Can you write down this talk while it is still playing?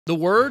The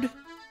word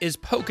is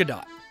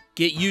Polkadot.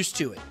 Get used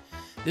to it.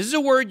 This is a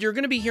word you're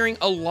going to be hearing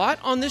a lot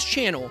on this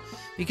channel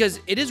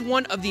because it is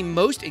one of the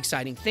most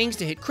exciting things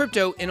to hit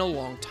crypto in a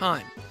long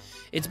time.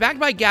 It's backed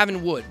by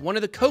Gavin Wood, one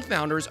of the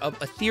co-founders of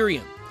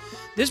Ethereum.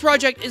 This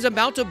project is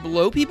about to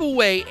blow people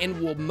away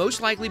and will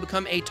most likely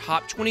become a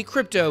top 20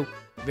 crypto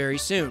very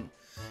soon.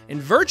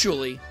 And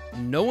virtually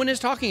no one is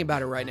talking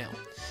about it right now.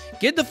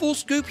 Get the full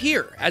scoop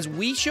here as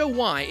we show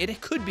why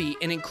it could be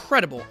an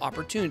incredible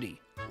opportunity.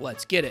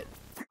 Let's get it.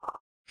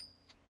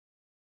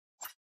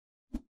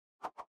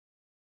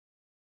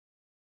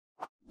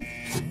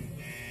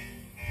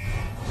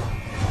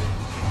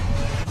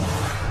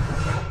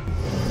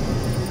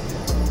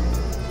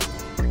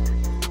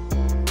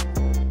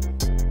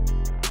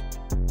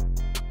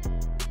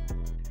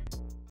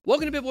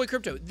 Welcome to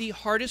BitBoyCrypto, the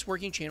hardest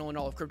working channel in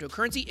all of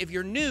cryptocurrency. If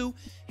you're new,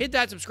 hit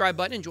that subscribe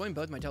button and join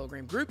both my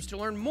Telegram groups to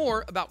learn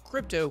more about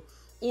crypto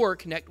or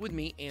connect with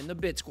me and the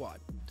Bit Squad.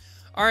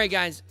 All right,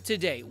 guys,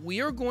 today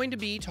we are going to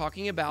be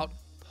talking about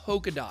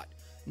Polkadot.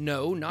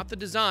 No, not the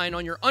design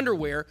on your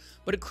underwear,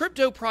 but a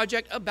crypto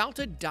project about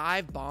to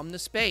dive bomb the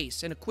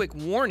space. And a quick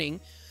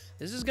warning,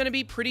 this is going to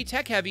be pretty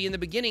tech heavy in the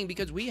beginning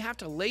because we have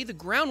to lay the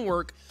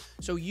groundwork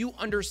so you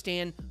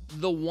understand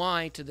the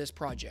why to this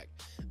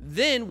project.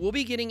 Then we'll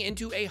be getting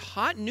into a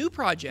hot new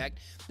project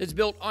that's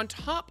built on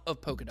top of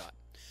Polkadot.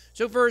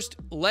 So first,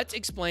 let's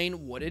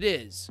explain what it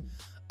is.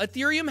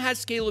 Ethereum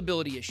has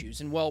scalability issues,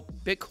 and well,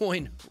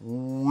 Bitcoin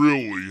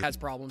really has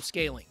problems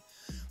scaling.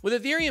 With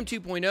Ethereum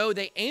 2.0,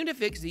 they aim to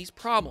fix these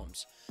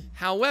problems.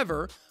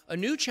 However, a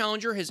new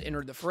challenger has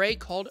entered the fray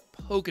called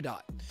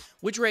Polkadot,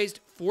 which raised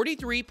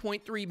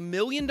 $43.3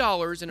 million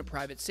in a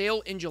private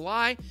sale in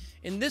July,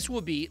 and this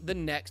will be the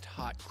next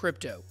hot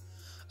crypto.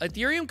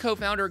 Ethereum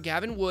co-founder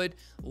Gavin Wood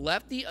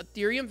left the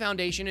Ethereum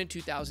Foundation in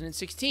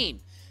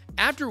 2016,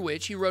 after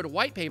which he wrote a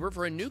white paper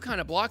for a new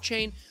kind of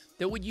blockchain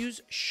that would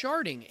use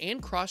sharding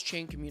and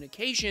cross-chain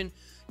communication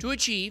to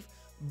achieve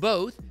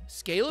both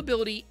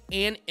scalability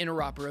and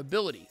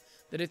interoperability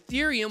that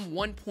Ethereum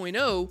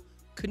 1.0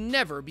 could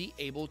never be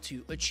able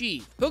to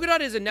achieve.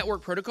 Polkadot is a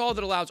network protocol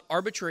that allows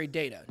arbitrary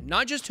data,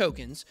 not just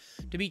tokens,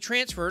 to be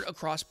transferred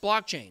across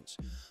blockchains.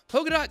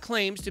 Polkadot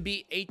claims to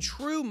be a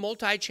true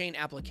multi-chain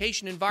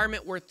application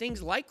environment where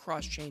things like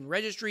cross-chain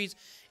registries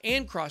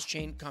and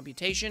cross-chain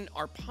computation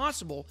are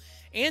possible,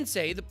 and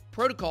say the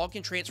protocol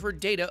can transfer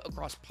data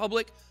across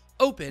public,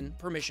 open,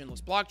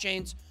 permissionless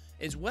blockchains,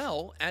 as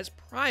well as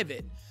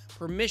private,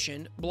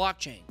 permissioned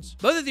blockchains.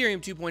 Both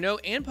Ethereum 2.0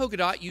 and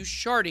Polkadot use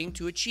sharding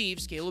to achieve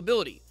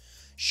scalability.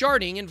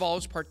 Sharding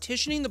involves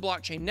partitioning the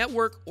blockchain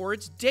network or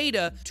its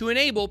data to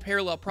enable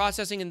parallel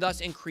processing and thus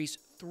increase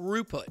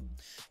throughput.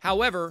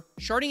 However,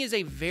 sharding is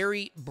a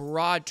very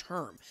broad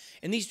term,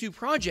 and these two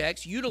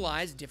projects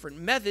utilize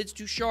different methods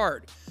to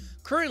shard.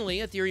 Currently,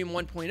 Ethereum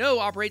 1.0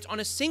 operates on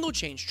a single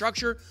chain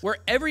structure where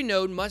every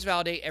node must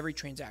validate every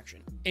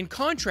transaction. In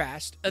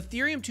contrast,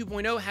 Ethereum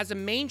 2.0 has a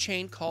main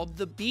chain called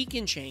the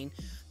beacon chain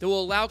that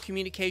will allow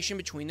communication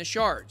between the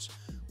shards,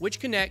 which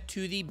connect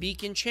to the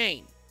beacon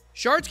chain.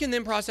 Shards can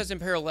then process in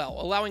parallel,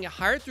 allowing a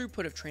higher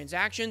throughput of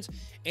transactions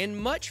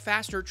and much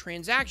faster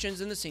transactions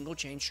than the single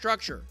chain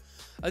structure.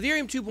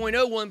 Ethereum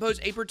 2.0 will impose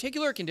a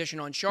particular condition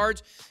on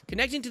shards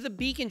connecting to the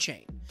beacon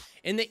chain,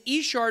 and the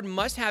each shard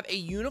must have a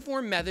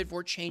uniform method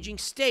for changing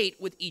state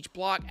with each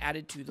block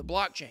added to the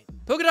blockchain.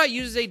 Polkadot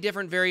uses a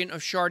different variant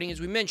of sharding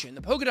as we mentioned.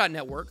 The Polkadot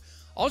network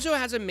also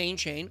has a main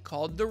chain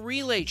called the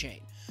relay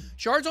chain.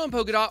 Shards on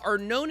Polkadot are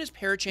known as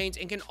parachains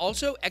and can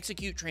also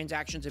execute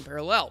transactions in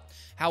parallel.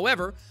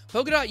 However,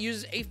 Polkadot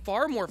uses a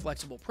far more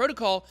flexible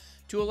protocol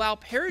to allow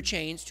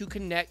parachains to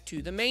connect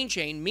to the main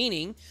chain,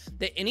 meaning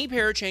that any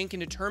parachain can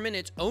determine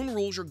its own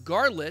rules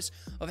regardless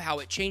of how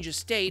it changes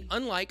state,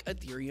 unlike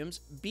Ethereum's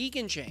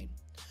beacon chain.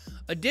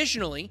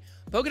 Additionally,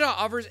 Polkadot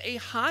offers a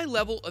high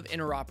level of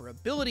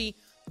interoperability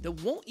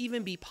that won't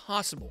even be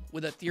possible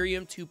with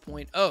Ethereum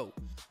 2.0. It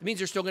means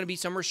there's still going to be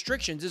some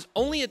restrictions, as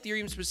only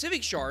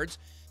Ethereum-specific shards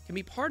can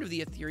be part of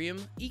the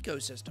Ethereum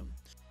ecosystem.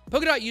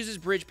 Polkadot uses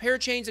bridge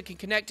parachains that can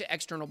connect to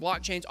external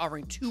blockchains,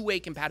 offering two-way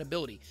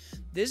compatibility.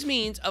 This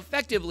means,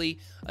 effectively,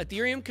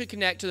 Ethereum could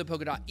connect to the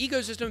Polkadot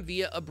ecosystem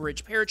via a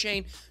bridge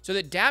parachain so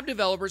that dApp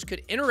developers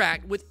could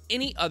interact with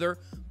any other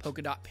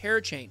Polkadot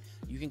parachain.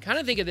 You can kind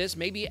of think of this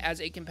maybe as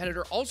a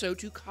competitor also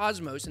to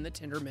Cosmos and the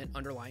Tendermint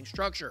underlying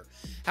structure.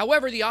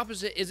 However, the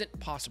opposite isn't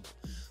possible.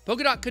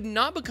 Polkadot could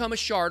not become a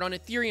shard on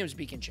Ethereum's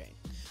beacon chain.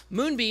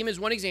 Moonbeam is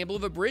one example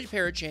of a bridge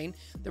parachain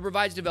that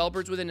provides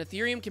developers with an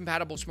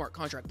Ethereum-compatible smart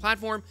contract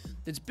platform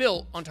that's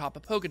built on top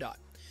of Polkadot.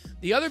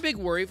 The other big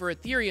worry for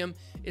Ethereum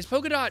is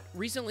Polkadot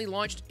recently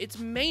launched its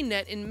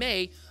mainnet in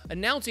May,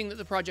 announcing that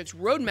the project's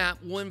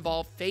roadmap will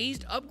involve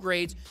phased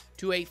upgrades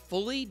to a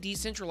fully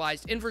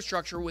decentralized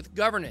infrastructure with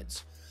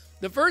governance.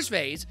 The first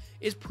phase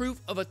is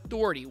proof of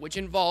authority, which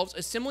involves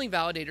assembling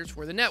validators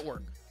for the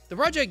network. The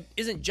project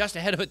isn't just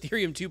ahead of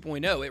Ethereum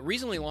 2.0. It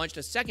recently launched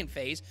a second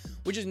phase,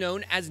 which is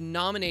known as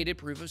nominated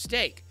proof of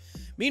stake.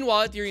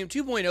 Meanwhile, Ethereum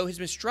 2.0 has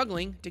been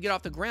struggling to get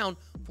off the ground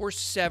for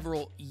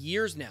several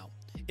years now.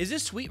 Is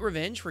this sweet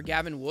revenge for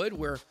Gavin Wood,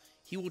 where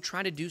he will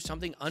try to do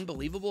something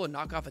unbelievable and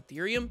knock off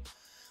Ethereum?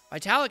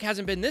 Vitalik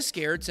hasn't been this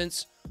scared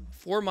since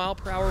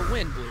 4-mile-per-hour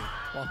wind blew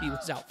while he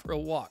was out for a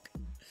walk.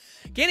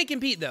 Can it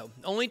compete, though?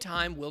 Only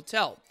time will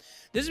tell.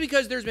 This is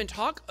because there's been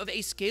talk of a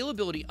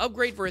scalability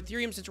upgrade for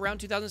Ethereum since around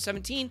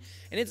 2017,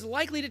 and it's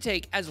likely to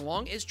take as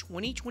long as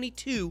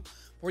 2022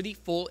 for the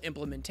full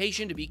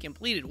implementation to be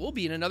completed. We'll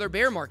be in another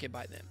bear market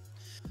by then.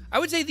 I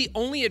would say the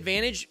only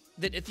advantage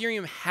that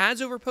Ethereum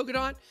has over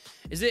Polkadot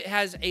is it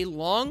has a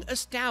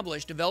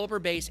long-established developer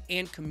base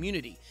and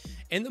community,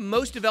 and the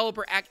most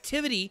developer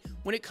activity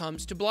when it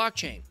comes to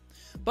blockchain.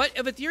 But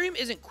if Ethereum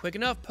isn't quick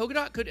enough,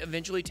 Polkadot could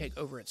eventually take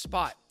over its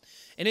spot.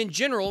 And in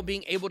general,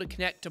 being able to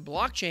connect to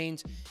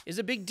blockchains is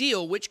a big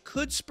deal, which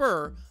could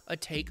spur a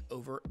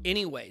takeover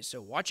anyway.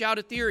 So watch out,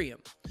 Ethereum.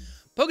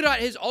 Polkadot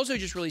has also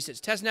just released its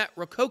testnet,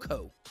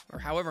 Rococo, or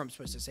however I'm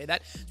supposed to say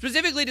that,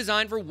 specifically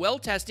designed for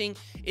well-testing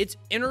its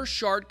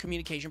inter-shard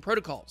communication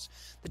protocols.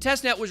 The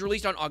testnet was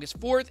released on August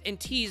 4th and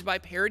teased by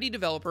Parity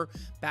developer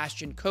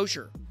Bastian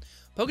Kosher.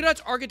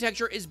 Polkadot's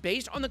architecture is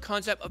based on the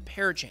concept of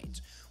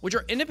parachains, which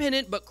are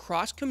independent but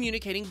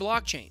cross-communicating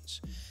blockchains.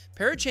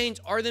 Parachains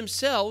are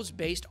themselves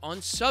based on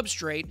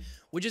Substrate,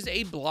 which is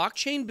a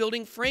blockchain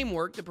building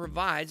framework that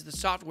provides the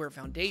software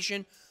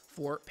foundation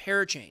for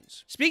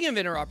parachains. Speaking of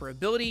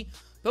interoperability,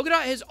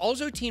 Polkadot has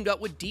also teamed up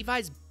with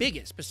DeFi's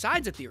biggest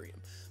besides Ethereum,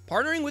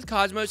 partnering with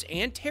Cosmos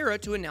and Terra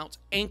to announce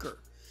Anchor.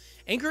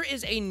 Anchor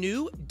is a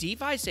new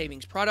DeFi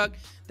savings product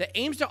that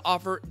aims to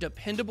offer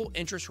dependable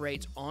interest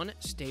rates on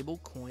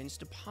stablecoins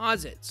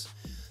deposits.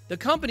 The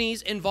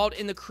companies involved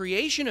in the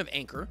creation of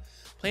Anchor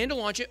plan to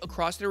launch it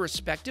across their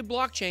respective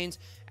blockchains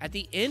at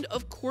the end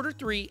of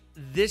Q3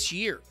 this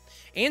year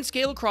and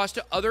scale across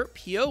to other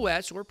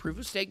POS or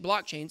proof-of-stake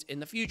blockchains in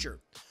the future.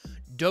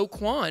 Do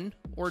Kwon,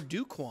 or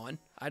Do Kwon,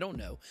 I don't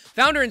know,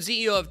 founder and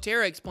CEO of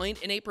Terra, explained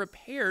in a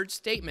prepared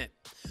statement.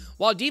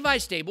 While DeFi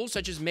stables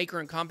such as Maker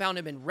and Compound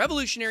have been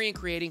revolutionary in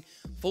creating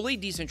fully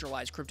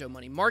decentralized crypto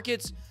money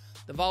markets,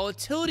 the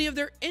volatility of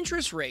their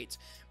interest rates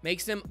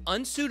makes them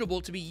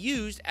unsuitable to be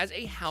used as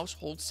a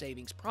household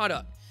savings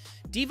product.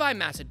 DeFi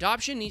mass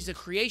adoption needs the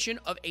creation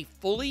of a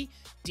fully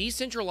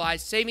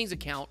decentralized savings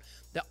account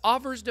that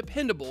offers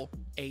dependable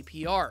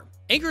APR.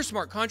 Anchor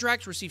smart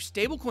contracts receive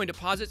stablecoin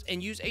deposits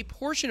and use a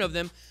portion of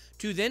them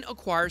to then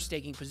acquire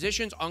staking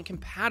positions on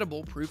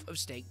compatible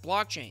proof-of-stake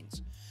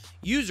blockchains.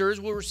 Users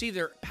will receive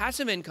their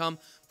passive income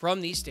from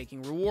these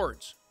staking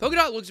rewards.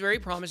 Polkadot looks very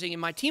promising,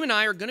 and my team and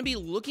I are going to be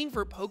looking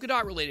for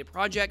Polkadot-related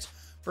projects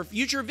for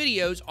future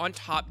videos on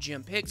top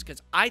gem picks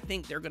because I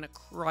think they're going to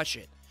crush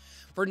it.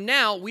 For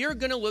now, we are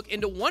going to look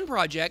into one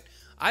project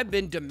I've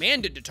been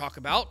demanded to talk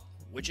about,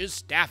 which is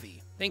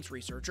Staffy. Thanks,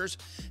 researchers.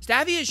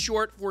 Staffy is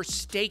short for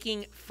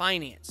staking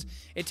finance.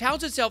 It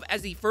touts itself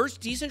as the first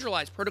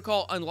decentralized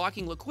protocol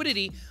unlocking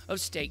liquidity of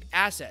staked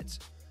assets.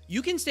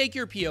 You can stake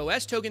your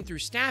POS token through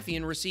Staffy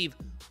and receive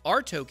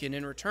R token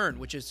in return,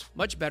 which is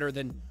much better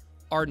than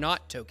R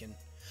not token.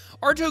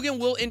 R token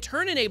will in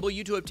turn enable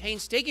you to obtain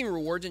staking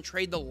rewards and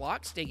trade the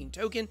locked staking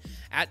token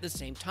at the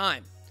same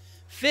time.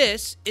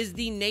 FIS is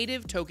the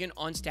native token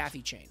on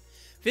Staffy chain.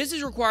 FIS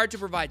is required to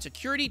provide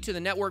security to the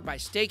network by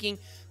staking,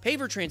 pay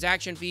for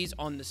transaction fees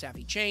on the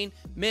Staffy chain,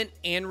 mint,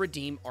 and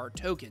redeem R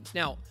tokens.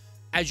 Now,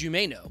 as you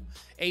may know,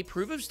 a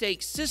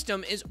proof-of-stake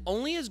system is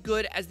only as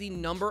good as the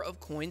number of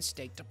coins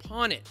staked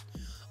upon it.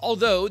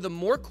 Although the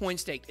more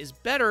coins staked is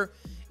better,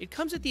 it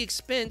comes at the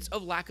expense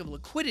of lack of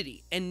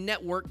liquidity and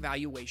network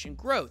valuation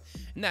growth.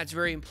 And that's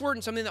very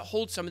important, something that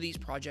holds some of these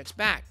projects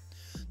back.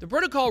 The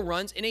protocol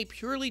runs in a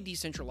purely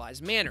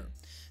decentralized manner.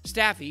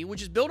 Staffy,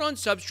 which is built on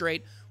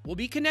Substrate, will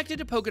be connected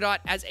to Polkadot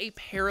as a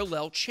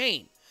parallel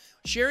chain,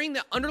 sharing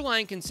the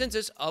underlying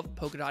consensus of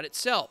Polkadot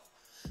itself.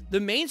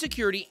 The main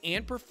security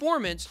and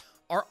performance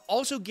are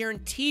also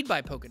guaranteed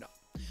by Polkadot.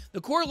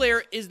 The core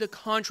layer is the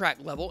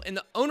contract level, and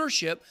the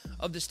ownership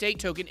of the stake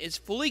token is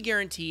fully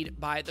guaranteed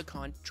by the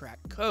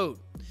contract code.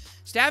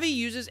 Staffy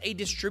uses a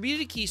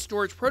distributed key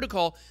storage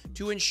protocol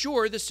to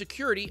ensure the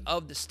security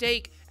of the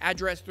stake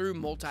address through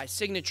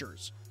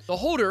multi-signatures. The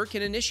holder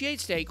can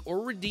initiate stake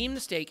or redeem the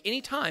stake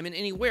anytime and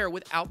anywhere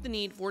without the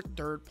need for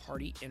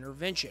third-party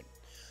intervention.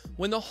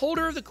 When the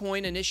holder of the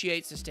coin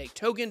initiates the stake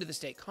token to the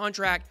stake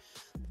contract,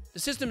 the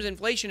system's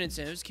inflation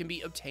incentives can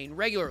be obtained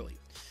regularly.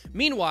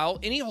 Meanwhile,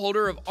 any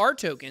holder of R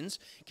tokens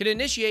can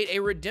initiate a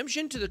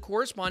redemption to the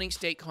corresponding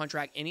stake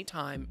contract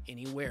anytime,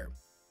 anywhere.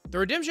 The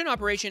redemption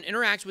operation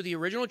interacts with the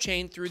original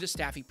chain through the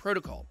Staffy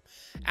protocol.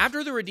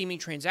 After the redeeming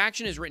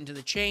transaction is written to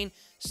the chain,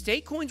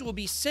 stake coins will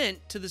be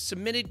sent to the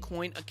submitted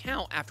coin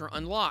account after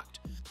unlocked.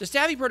 The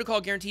Staffy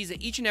protocol guarantees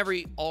that each and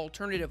every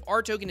alternative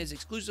R token is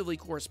exclusively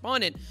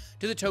correspondent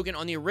to the token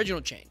on the original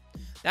chain.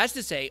 That's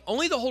to say,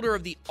 only the holder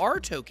of the R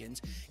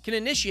tokens can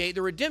initiate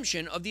the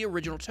redemption of the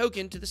original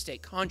token to the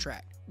stake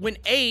contract. When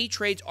A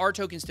trades R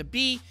tokens to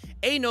B,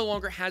 A no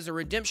longer has the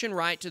redemption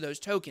right to those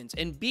tokens,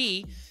 and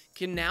B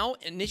can now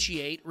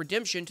initiate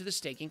redemption to the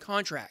staking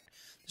contract.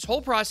 This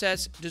whole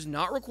process does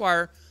not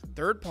require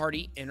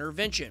third-party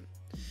intervention.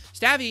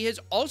 Stavvy has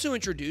also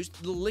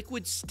introduced the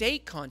liquid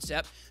stake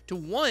concept to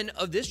one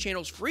of this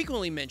channel's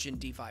frequently mentioned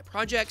DeFi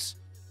projects,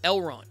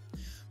 Elrond.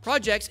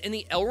 Projects in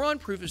the Elrond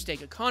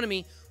proof-of-stake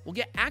economy will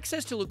get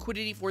access to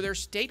liquidity for their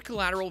staked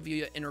collateral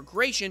via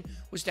integration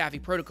with Stavvy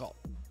protocol.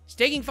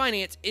 Staking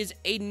finance is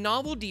a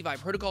novel DeFi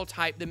protocol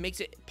type that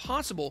makes it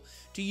possible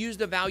to use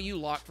the value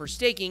lock for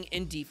staking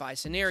in DeFi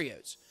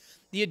scenarios.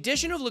 The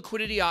addition of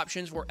liquidity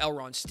options for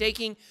Elrond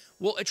staking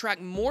will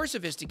attract more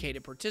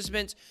sophisticated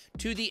participants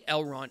to the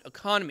Elrond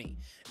economy.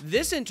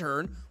 This, in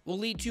turn, will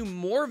lead to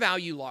more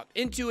value locked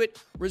into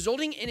it,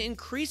 resulting in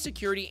increased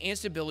security and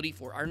stability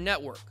for our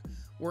network.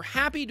 We're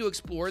happy to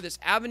explore this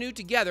avenue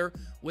together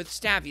with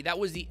Stavvy. That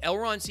was the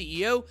Elrond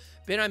CEO,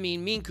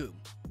 Benjamin Minku.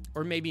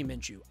 Or maybe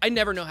Minshew. I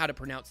never know how to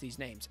pronounce these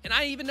names, and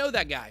I even know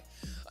that guy.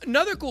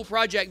 Another cool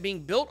project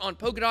being built on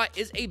Polkadot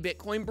is a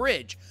Bitcoin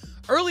bridge.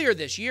 Earlier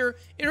this year,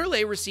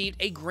 Interlay received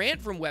a grant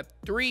from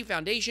Web3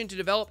 Foundation to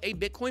develop a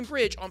Bitcoin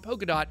bridge on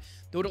Polkadot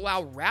that would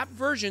allow wrapped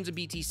versions of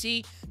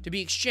BTC to be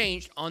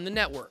exchanged on the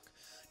network.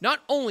 Not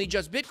only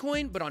just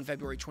Bitcoin, but on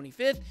February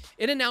 25th,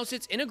 it announced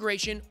its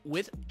integration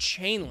with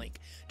Chainlink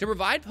to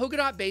provide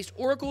Polkadot-based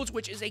oracles,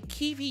 which is a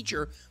key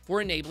feature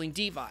for enabling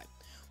DeFi.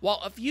 While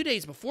a few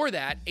days before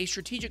that, a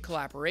strategic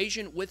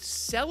collaboration with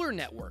Seller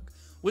Network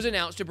was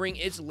announced to bring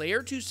its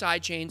Layer 2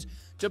 sidechains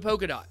to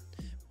Polkadot.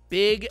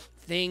 Big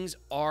things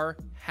are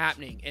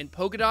happening, and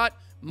Polkadot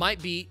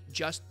might be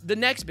just the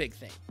next big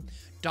thing.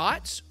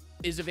 DOTS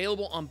is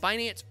available on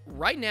Binance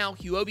right now,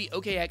 Huobi,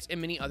 OKX, and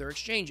many other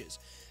exchanges.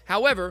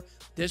 However,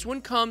 this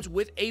one comes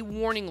with a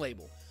warning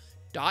label.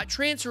 DOT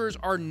transfers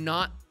are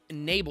not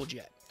enabled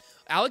yet.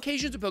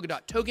 Allocations of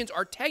Polkadot tokens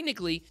are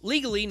technically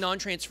legally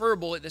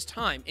non-transferable at this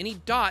time. Any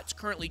DOTs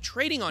currently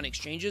trading on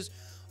exchanges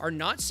are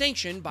not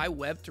sanctioned by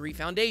Web3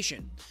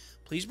 Foundation.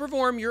 Please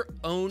perform your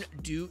own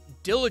due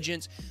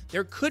diligence.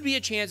 There could be a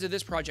chance that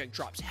this project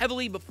drops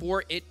heavily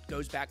before it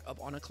goes back up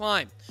on a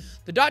climb.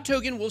 The DOT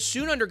token will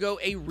soon undergo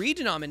a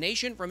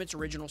redenomination from its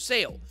original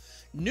sale.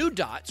 New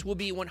DOTs will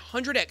be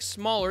 100x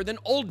smaller than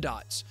old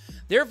DOTs.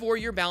 Therefore,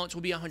 your balance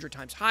will be 100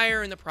 times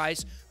higher and the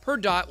price per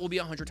DOT will be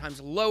 100 times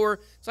lower.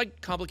 It's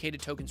like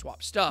complicated token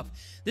swap stuff.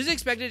 This is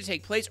expected to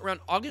take place around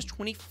August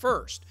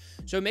 21st,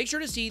 so make sure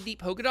to see the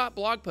Polkadot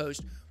blog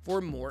post for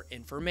more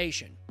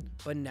information.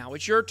 But now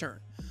it's your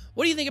turn.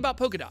 What do you think about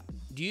Polkadot?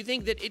 Do you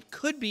think that it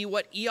could be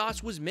what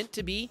EOS was meant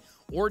to be,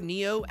 or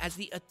Neo as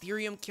the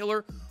Ethereum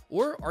killer,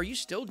 or are you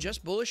still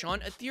just bullish on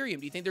Ethereum?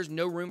 Do you think there's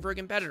no room for a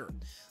competitor?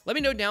 Let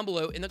me know down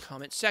below in the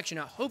comments section.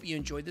 I hope you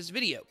enjoyed this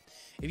video.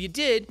 If you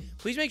did,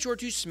 please make sure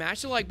to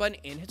smash the like button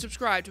and hit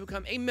subscribe to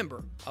become a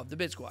member of the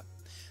Bit Squad.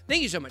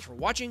 Thank you so much for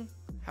watching.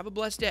 Have a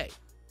blessed day.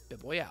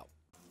 BitBoy out.